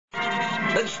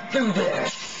Let's do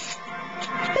this!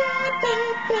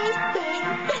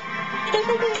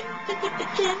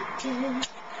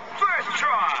 First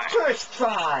try. First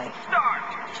try! Start.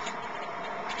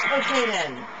 Okay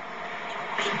then.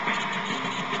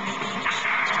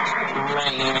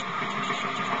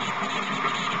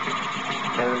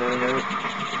 No, no, no.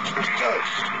 Oh.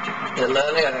 You're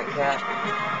learning, I don't care.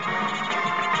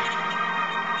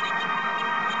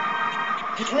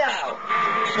 Now!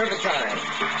 Perfect timing.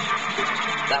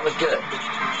 That was good.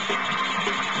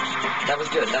 That was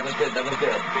good, that was good, that was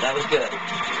good. That was good.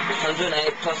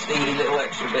 108 plus the little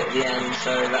extra bit at the end,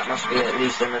 so that must be at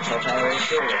least in the top area,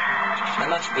 surely. That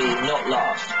must be not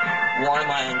last. Why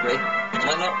am I angry? Am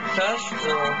I not first,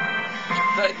 or...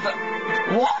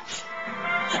 What?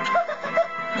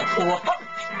 What?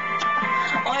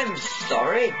 I'm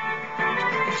sorry.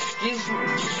 Excuse me.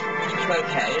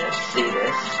 Okay, let's see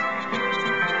this.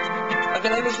 Okay,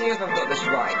 let me see if I've got this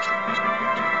right.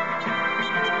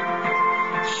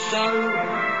 So,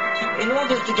 in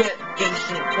order to get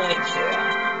decent points here,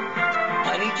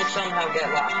 I need to somehow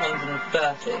get like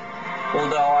 130,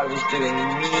 although I was doing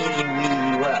really,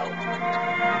 really well.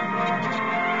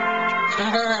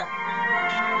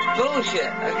 Bullshit!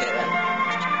 Okay then.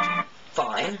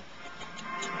 Fine.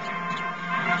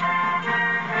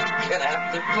 Gonna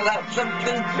have to pull out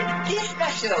something pretty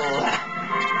special.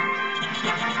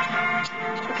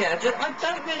 Okay, I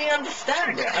don't really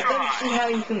understand it. I don't see how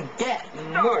you can get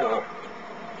more.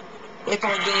 If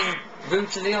I'm being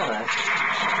brutally honest,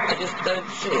 I just don't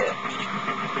see it.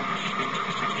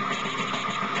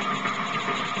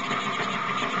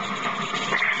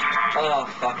 Oh,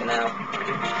 fucking hell.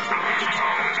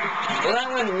 Well, that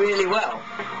went really well.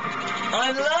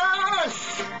 I'm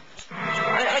lost!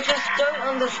 I just don't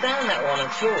understand that one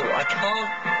at all. I can't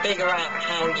figure out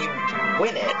how you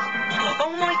win it.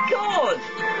 Oh my god!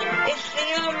 It's the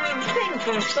thing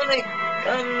from Sonic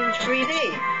 3D.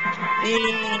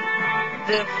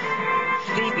 The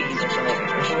Phoebes or something,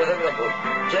 or whatever they're called.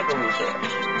 Jebbles or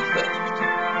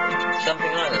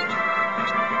something Island.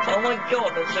 Oh my god,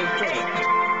 that's so cool.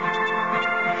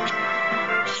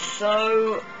 So,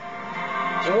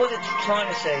 what it's trying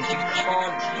to say is you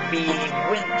can't really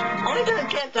win. I don't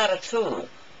get that at all.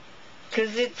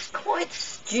 Because it's quite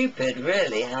stupid,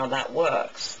 really, how that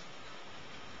works.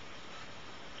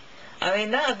 I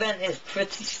mean, that event is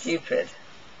pretty stupid.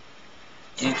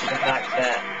 Due to the fact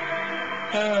that...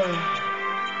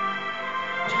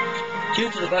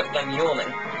 due to the fact that I'm yawning.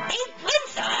 Hey,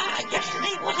 Windsor!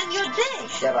 Yesterday wasn't your day!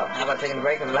 Shut up. How about taking a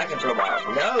break and relaxing for a while?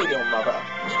 No, your mother.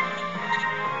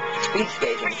 Speed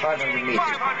skating, 500 meters.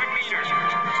 500 meters.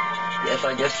 Yes,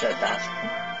 I just said that.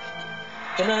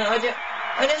 You know,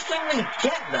 I just don't really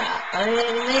get that. I mean,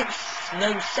 it makes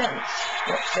no sense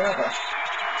whatsoever.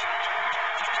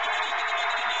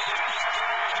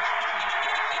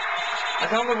 I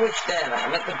can't remember which day I'm at.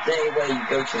 I'm at the day where you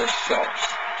go to the shops.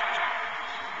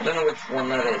 I don't know which one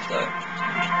that is, though.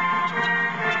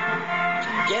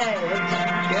 Yeah, let's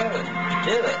go and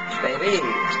do it, baby.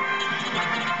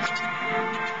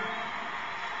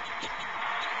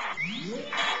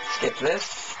 Skip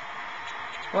this.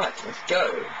 Right, let's go.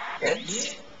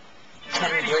 It's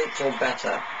 10 grapes or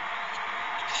better.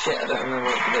 Shit, I don't remember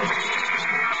what to do.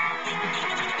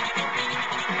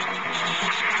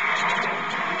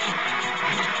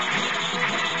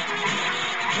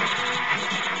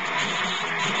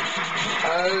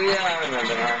 Oh yeah, I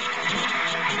remember now.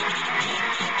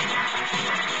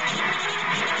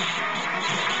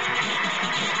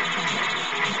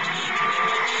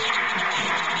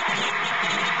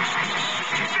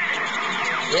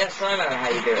 Yes, I know how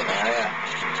you do it now, yeah.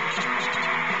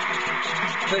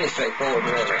 Pretty straightforward,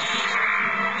 really.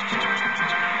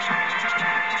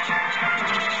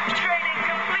 Training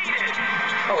completed.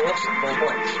 Oh, lost 4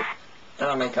 points.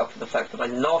 That'll make up for the fact that I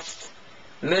lost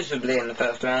miserably in the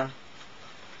first round.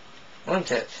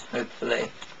 Won't it?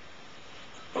 Hopefully.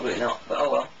 Probably not, but oh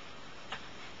well.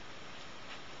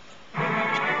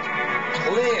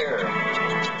 Clear!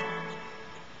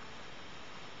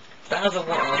 Bowser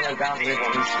won. Oh no, Bowser is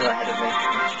one. He's still ahead of me.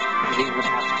 Because he would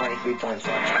have 23 points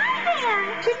right now.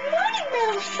 Good morning,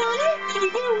 Metal Sonic. Did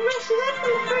you get a rest of that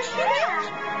from the first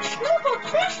round? Snowball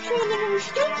crash training and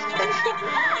stunts and stuff.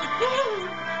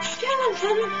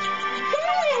 Skeleton.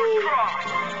 Hooray!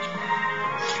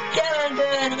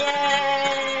 Skeleton!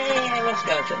 Yay! I'm a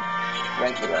skeleton.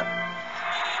 Regular.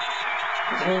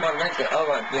 What's it mean by regular? Oh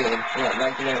right, green. Yeah,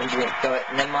 regular and green. Go it.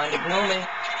 Never mind, ignore me.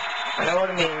 I know what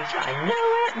it means. I know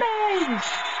what it means!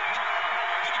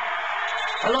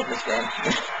 I love this game.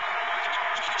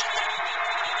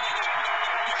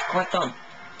 It's quite fun.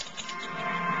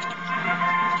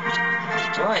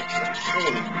 Right, let's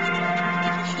see.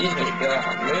 Excuse me, go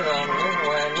on, move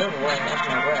away, out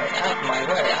my way, out my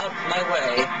way, out my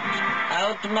way,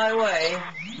 out my way.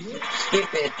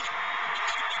 Skip it.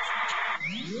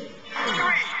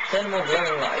 10 more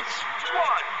glowing lights.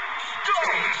 1, go!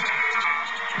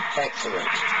 Excellent.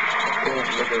 I feel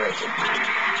liberated.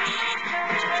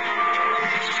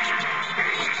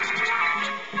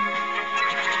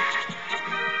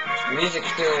 Music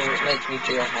still makes me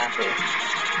feel happy.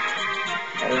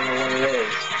 I don't know what it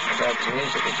is about the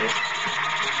music. It's just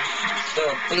so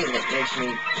appealing. It makes me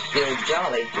feel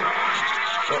jolly.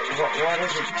 What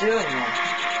is it doing there?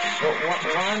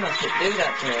 Why must it do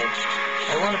that to me?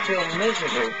 I want to feel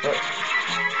miserable, but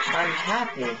I'm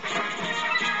happy.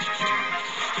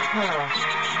 Huh.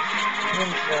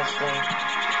 Interesting.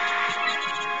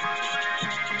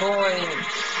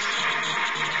 Points.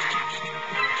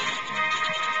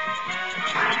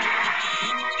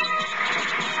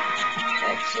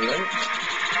 Excellent.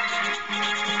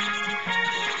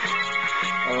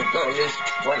 Well, we've got at least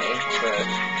 20, so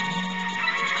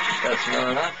that's not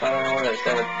enough. I don't know what it is.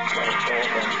 There were 24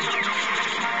 then.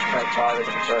 25 of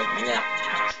them, so yeah.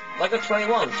 I got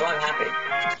 21, so I'm happy.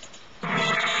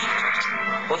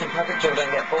 Wasn't perfect, so I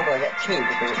don't get 4, but I get 2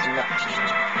 because it's nuts.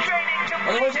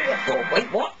 Otherwise you get 4. Wait,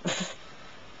 what?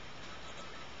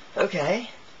 Okay.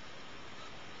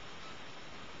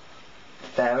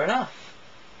 Fair enough.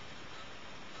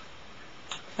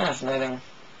 Fascinating.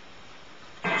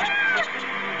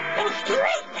 Oh,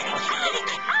 great!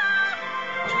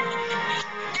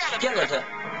 Skeleton!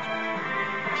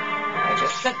 I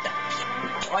just said that. Be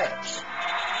quiet.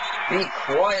 Be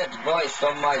quiet, voice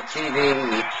on my TV.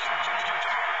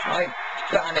 I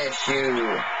banish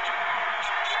you.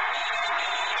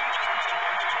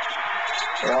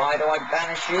 Why do I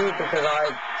banish you? Because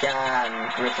I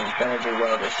can. Britain's gonna do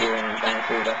well this year in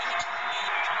Vancouver.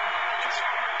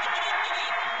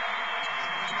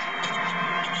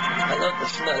 I love the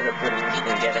snow that Britain's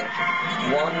been getting.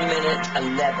 1 minute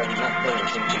 11, that doesn't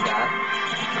seem too bad.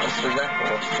 That's the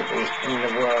record to be in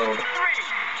the world. 3,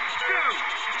 2,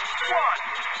 1,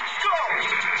 go!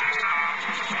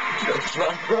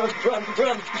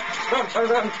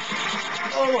 Run.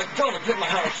 Oh my god, I put my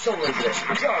heart and soul into this.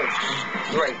 Go!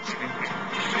 Great.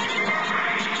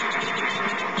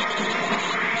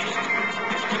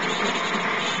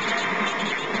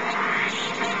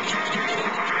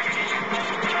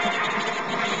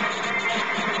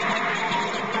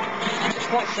 It's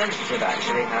quite sensitive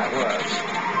actually how it works.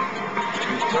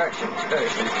 Correction, very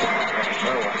sensitive how it works.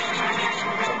 Oh well.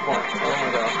 Some point. Oh my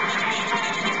god.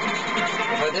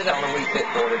 If I did it on a Wii Fit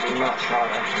board, it'd be much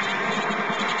harder.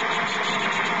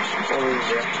 Or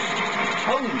easier.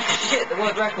 Holy shit, the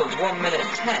world record's 1 minute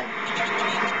 10.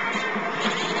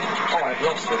 Oh, I've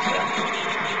lost this then.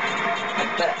 I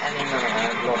bet any minute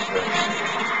I've lost this.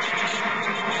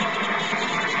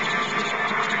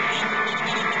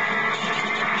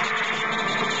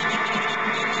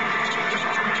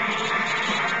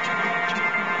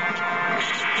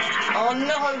 Oh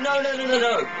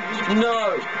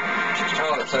no.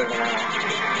 Oh, it's over now.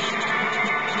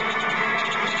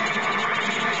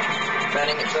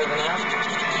 Betting it's over now?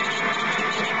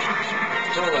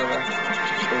 It's all over.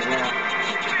 It's now.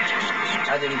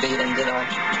 I didn't beat him, did I?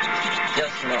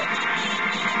 Just not.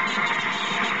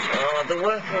 Oh, the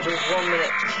record was 1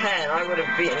 minute 10. I would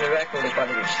have beaten the record if I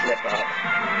didn't slip up.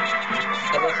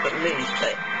 I lost at least,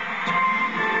 like...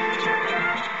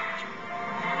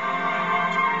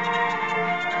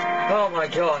 Oh my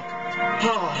god.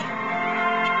 Oh.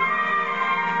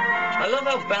 I love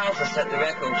how Bowser set the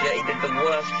record, yet he did the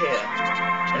worst here.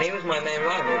 And he was my main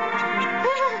rival.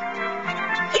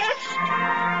 Yes!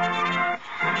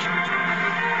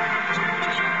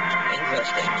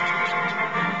 Interesting.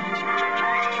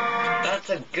 That's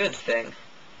a good thing.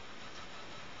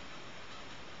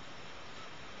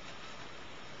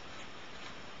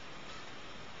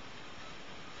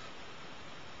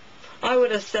 I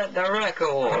would have set the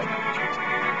record.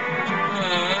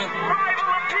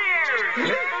 Rival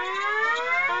appears!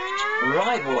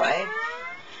 Rival, eh?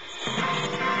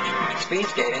 Speed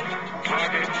skating.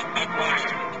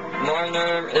 My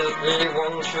name is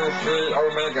E123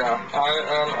 Omega. I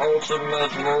am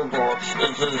Ultimate Robot.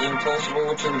 It is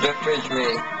impossible to defeat me.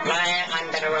 I'm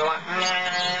the robot.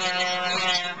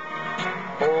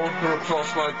 All who cross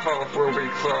my path will be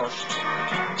crushed.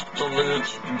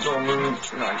 Delete.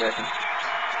 No, I'm joking.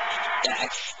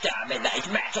 Exterminate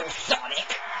Metal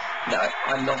Sonic! No,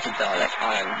 I'm not a Dalek.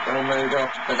 I am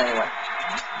Omega. But anyway.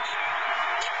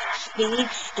 Speed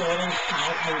skating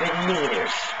 500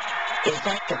 meters. Is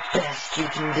that the best you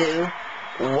can do?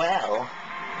 Well,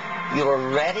 You're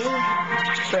ready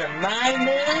for my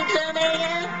moves on AI?